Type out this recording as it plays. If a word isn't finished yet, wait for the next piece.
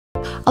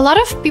A lot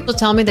of people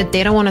tell me that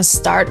they don't want to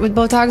start with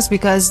Botox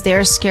because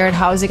they're scared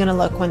how is it going to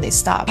look when they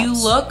stop. You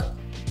look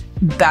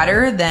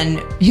better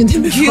than you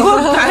did before. You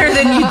look better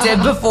than you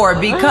did before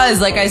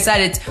because, like I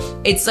said,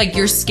 it's like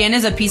your skin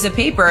is a piece of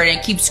paper and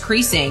it keeps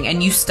creasing,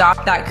 and you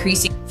stop that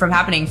creasing from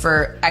happening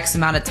for X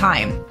amount of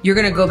time. You're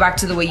gonna go back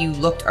to the way you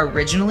looked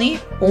originally,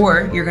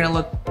 or you're gonna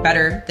look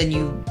better than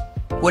you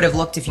would have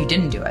looked if you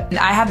didn't do it. And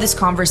I have this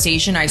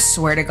conversation, I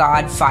swear to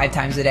God, 5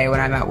 times a day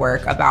when I'm at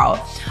work about,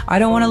 I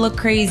don't want to look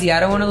crazy. I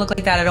don't want to look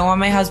like that. I don't want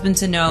my husband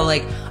to know.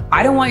 Like,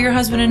 I don't want your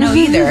husband to know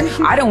either.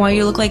 I don't want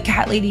you to look like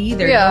Cat Lady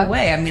either. Yeah. No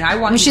way. I mean, I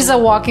want she's a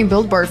walking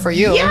billboard for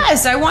you.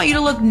 Yes, I want you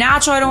to look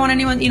natural. I don't want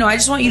anyone, you know, I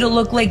just want you to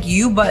look like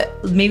you,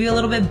 but maybe a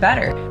little bit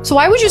better. So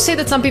why would you say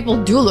that some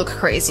people do look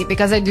crazy?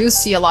 Because I do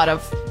see a lot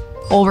of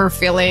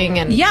overfilling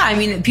and yeah, I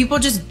mean, people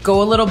just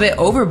go a little bit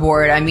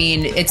overboard. I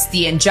mean, it's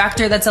the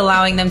injector that's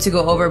allowing them to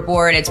go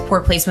overboard. It's poor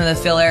placement of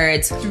the filler.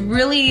 It's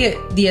really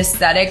the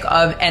aesthetic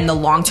of and the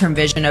long-term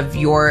vision of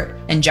your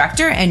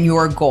injector and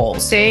your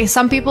goals. See,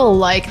 some people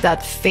like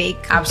that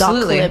fake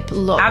duck lip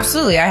look.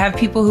 Absolutely. I have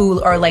people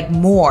who are like,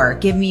 more,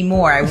 give me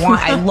more.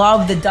 I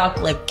love the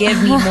duck lip, give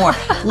me more.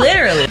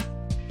 Literally.